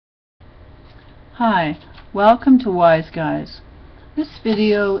Hi, welcome to Wise Guys. This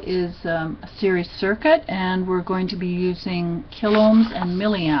video is a series circuit, and we're going to be using kiloohms and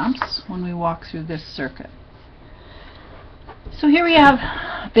milliamps when we walk through this circuit. So here we have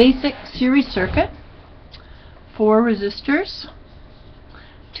a basic series circuit, 4 resistors,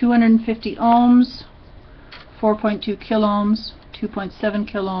 250 ohms, 4.2 kiloohms, 2.7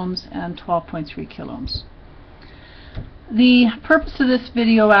 kiloohms, and 12.3 kiloohms. The purpose of this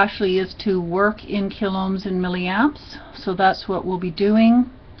video actually is to work in kiloohms and milliamps, so that's what we'll be doing.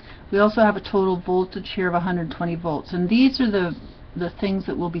 We also have a total voltage here of 120 volts, and these are the things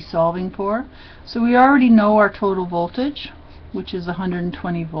that we'll be solving for. So we already know our total voltage, which is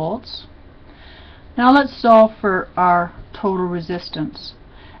 120 volts. Now let's solve for our total resistance.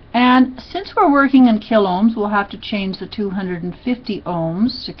 And since we're working in kiloohms, we'll have to change the 250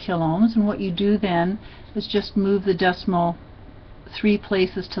 ohms to kiloohms, and what you do then is just move the decimal 3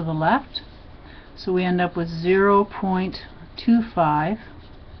 places to the left. So we end up with 0.25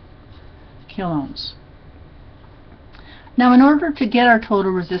 kiloohms. Now in order to get our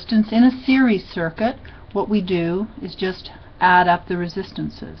total resistance in a series circuit, what we do is just add up the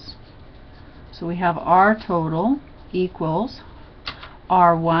resistances. So we have R total equals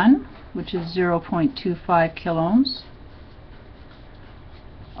R1, which is 0.25 kiloohms,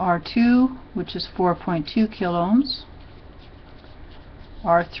 R2, which is 4.2 kiloohms,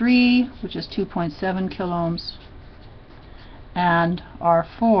 R3, which is 2.7 kiloohms, and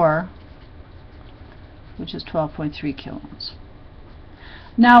R4, which is 12.3 kiloohms.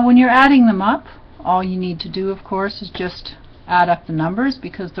 Now when you're adding them up, all you need to do, of course, is just add up the numbers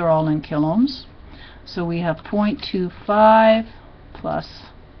because they're all in kiloohms. So we have 0.25 plus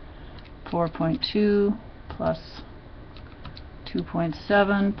 4.2 plus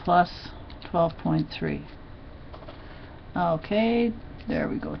 2.7 plus 12.3. Okay, there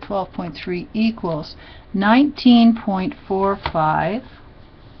we go. 12.3 equals 19.45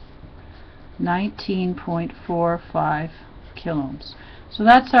 kiloohms. So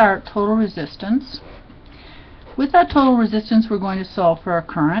that's our total resistance. With that total resistance, we're going to solve for our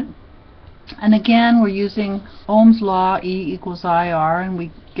current. And again, we're using Ohm's law, E equals IR, and we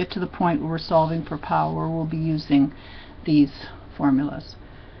get to the point where we're solving for power, we'll be using these formulas.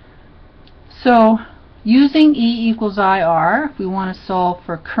 So using E equals IR, if we want to solve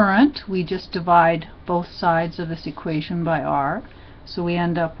for current, we just divide both sides of this equation by R. So we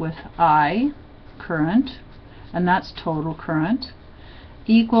end up with I, current, and that's total current,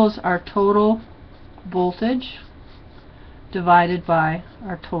 equals our total voltage divided by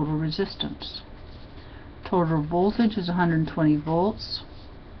our total resistance. Total voltage is 120 volts,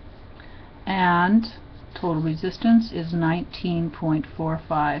 and total resistance is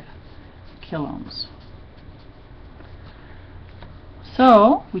 19.45 kiloohms.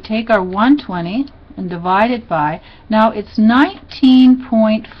 So we take our 120 and divide it by, now it's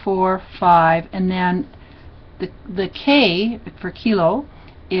 19.45, and then the K for kilo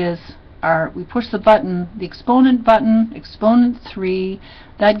is we push the button, the exponent button, exponent 3,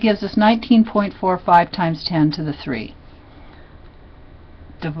 that gives us 19.45 times 10 to the 3.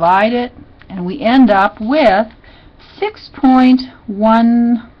 Divide it, and we end up with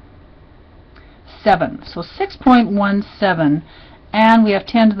 6.17. So 6.17, and we have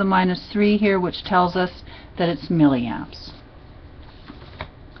 10 to the minus 3 here, which tells us that it's milliamps.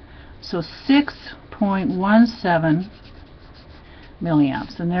 So 6.17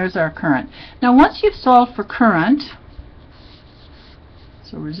 milliamps, and there's our current. Now once you've solved for current,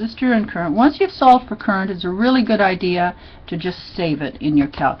 so resistor and current, once you've solved for current, it's a really good idea to just save it in your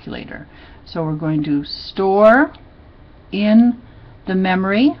calculator. So we're going to store in the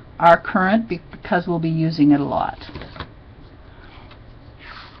memory our current because we'll be using it a lot.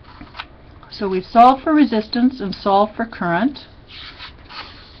 So we've solved for resistance and solved for current.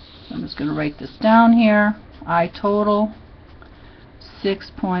 So I'm just going to write this down here. I total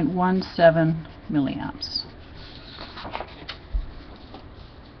 6.17 milliamps.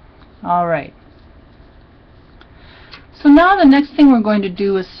 Alright. So now the next thing we're going to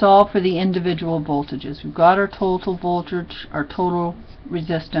do is solve for the individual voltages. We've got our total voltage, our total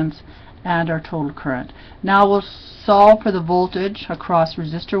resistance, and our total current. Now we'll solve for the voltage across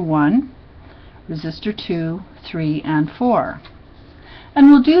resistor 1, resistor 2, 3, and 4. And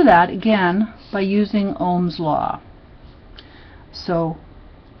we'll do that again by using Ohm's law. So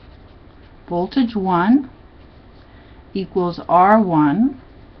voltage 1 equals R1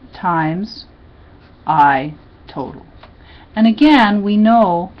 times I total. And again, we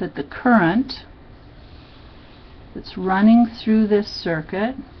know that the current that's running through this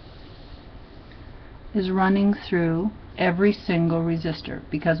circuit is running through every single resistor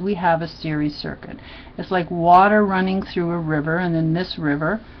because we have a series circuit. It's like water running through a river, and in this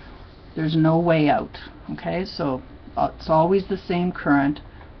river there's no way out. Okay, so it's always the same current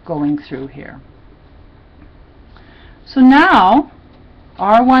going through here. So now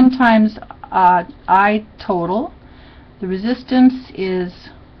R1 times I total, the resistance is,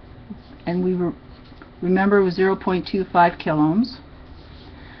 and we remember it was 0.25 kiloohms.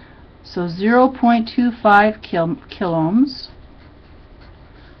 So 0.25 kiloohms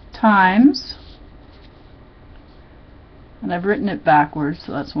times, and I've written it backwards,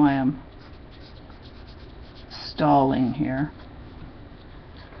 so that's why I'm stalling here.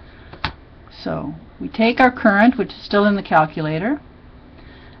 So we take our current, which is still in the calculator,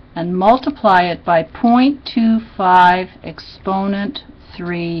 and multiply it by 0.25 exponent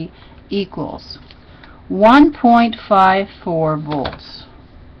 3 equals 1.54 volts.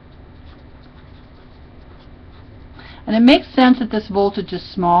 And it makes sense that this voltage is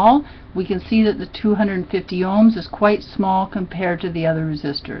small. We can see that the 250 ohms is quite small compared to the other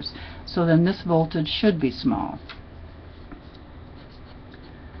resistors. So then this voltage should be small.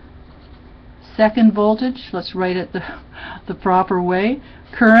 Second voltage, let's write it the proper way.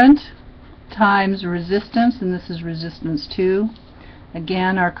 Current times resistance, and this is resistance 2.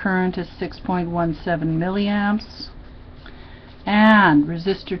 Again, our current is 6.17 milliamps. And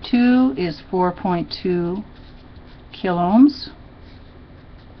resistor 2 is 4.2 kiloohms.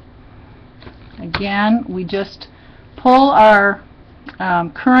 Again, we just pull our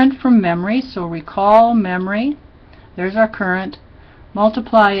current from memory, so recall memory. There's our current.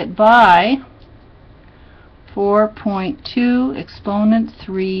 Multiply it by 4.2 exponent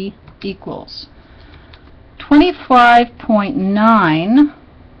 3 equals 25.9.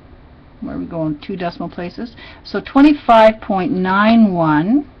 Where are we going? 2 decimal places. So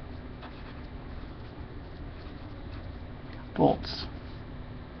 25.91 volts.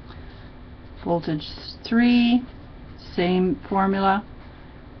 Voltage 3, same formula,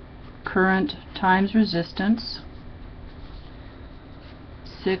 current times resistance,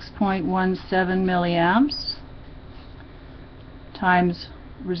 6.17 milliamps times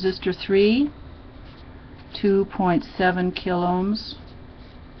resistor 3, 2.7 kiloohms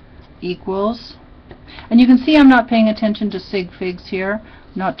equals, and you can see I'm not paying attention to sig figs here,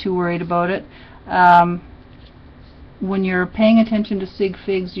 not too worried about it. When you're paying attention to sig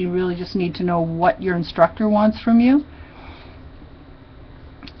figs, you really just need to know what your instructor wants from you.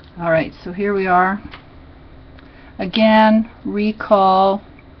 Alright, so here we are. Again, recall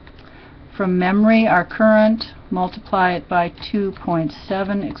from memory our current, multiply it by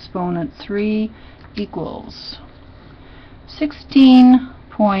 2.7 exponent 3 equals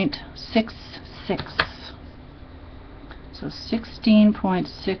 16.66. So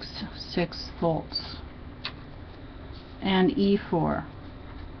 16.66 volts. And E4,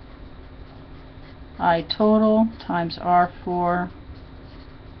 I total times R4,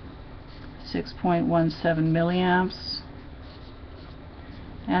 6.17 milliamps,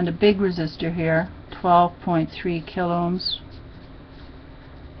 and a big resistor here, 12.3 kiloohms.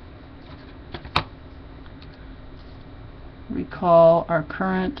 Recall our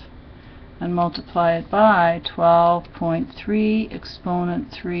current and multiply it by 12.3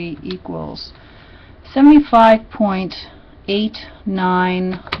 exponent 3 equals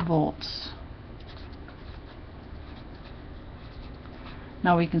 75.89 volts.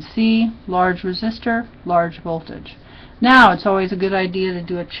 Now we can see large resistor, large voltage. Now it's always a good idea to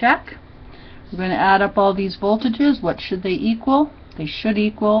do a check. We're going to add up all these voltages. What should they equal? They should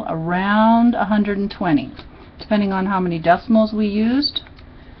equal around 120. Depending on how many decimals we used,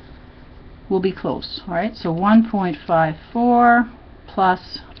 we'll be close. Alright, so 1.54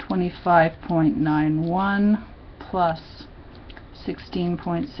 plus 25.91 plus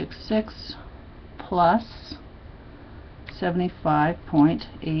 16.66 plus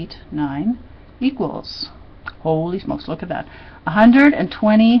 75.89 equals, holy smokes, look at that,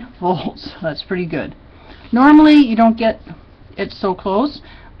 120 volts. That's pretty good. Normally you don't get it so close,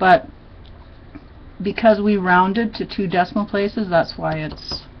 but because we rounded to 2 decimal places, that's why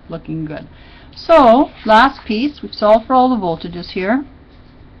it's looking good. So, last piece, we've solved for all the voltages here.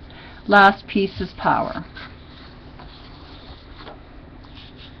 Last piece is power.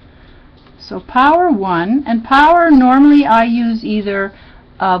 So power 1, and power normally I use either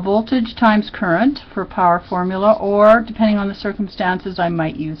voltage times current for power formula, or depending on the circumstances I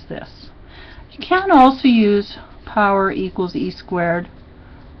might use this. You can also use power equals E squared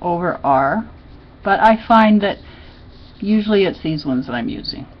over R, but I find that usually it's these ones that I'm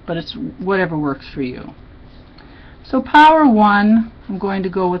using, but it's whatever works for you. So power 1, I'm going to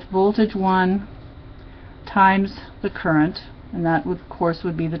go with voltage 1 times the current, and that would, of course,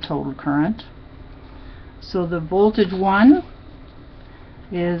 would be the total current. So the voltage 1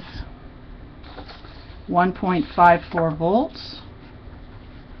 is 1.54 volts,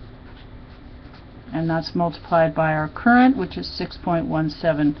 and that's multiplied by our current, which is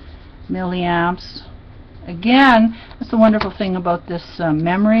 6.17 milliamps. Again, that's the wonderful thing about this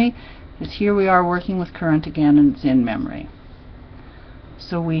memory, is here we are working with current again, and it's in memory.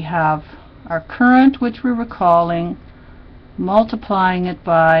 So we have our current, which we're recalling, multiplying it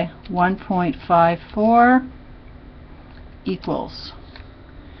by 1.54 equals.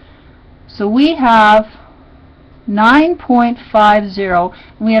 So we have 9.50,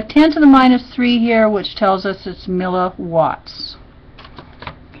 and we have 10 to the minus 3 here, which tells us it's milliwatts.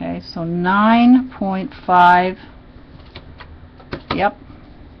 Okay, so 9.50, yep,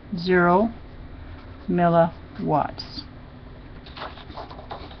 0 milliwatts.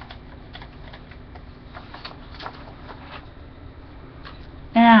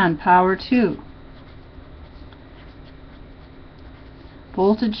 And power 2.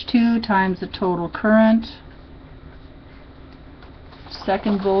 Voltage 2 times the total current.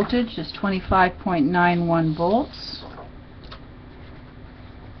 Second voltage is 25.91 volts.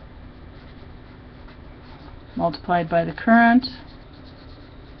 Multiplied by the current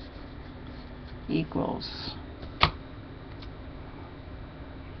equals.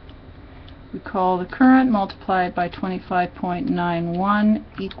 Recall the current multiplied by 25.91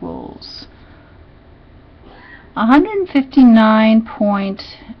 equals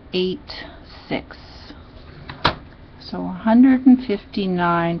 159.86. So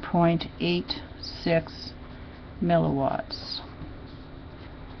 159.86 milliwatts.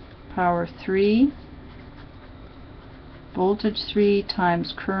 Power 3. Voltage 3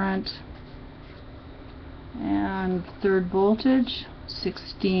 times current, and third voltage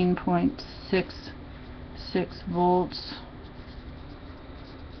 16.66 volts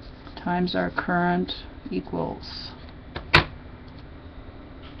times our current equals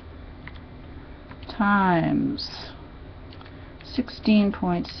times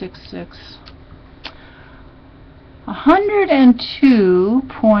 16.66,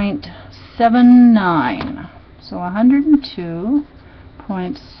 102.79. So 102.79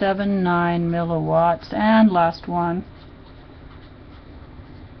 milliwatts. And last one,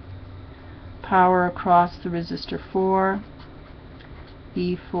 power across the resistor 4,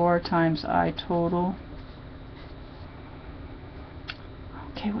 E4 times I total.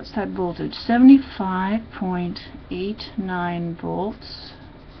 Okay, what's that voltage? 75.89 volts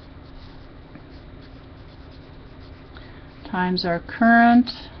times our current.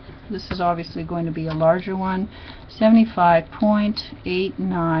 This is obviously going to be a larger one.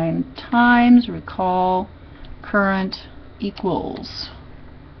 75.89 times, recall, current equals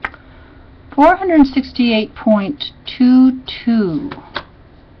 468.22.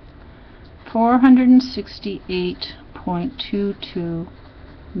 468.22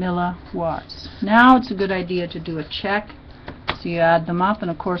 milliwatts. Now it's a good idea to do a check. So you add them up,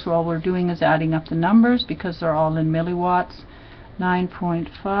 and of course all we're doing is adding up the numbers because they're all in milliwatts.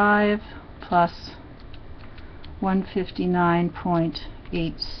 9.5 plus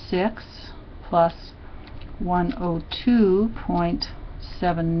 159.86 plus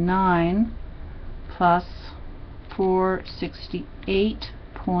 102.79 plus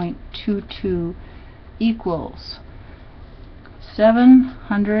 468.22 equals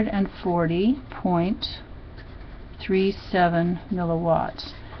 740.37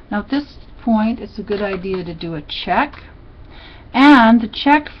 milliwatts. Now at this point it's a good idea to do a check. And the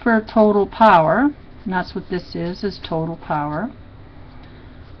check for total power, and that's what this is total power.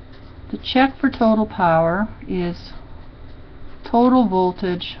 The check for total power is total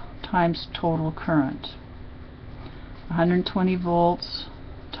voltage times total current. 120 volts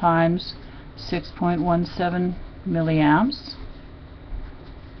times 6.17 milliamps.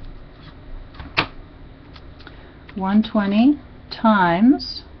 120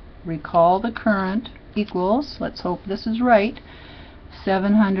 times, recall the current, equals, let's hope this is right,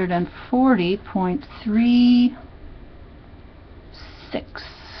 740.36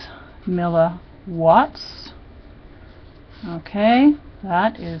 milliwatts. Okay,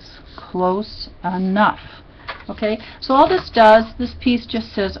 that is close enough. Okay, so all this does, this piece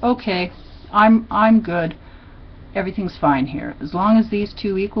just says, okay, I'm good. Everything's fine here. As long as these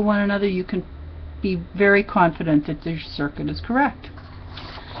two equal one another, you can be very confident that your circuit is correct.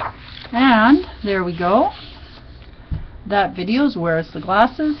 And there we go. That video is Where's the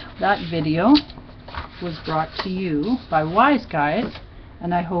Glasses? That video was brought to you by Wise Guys,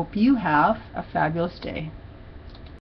 and I hope you have a fabulous day.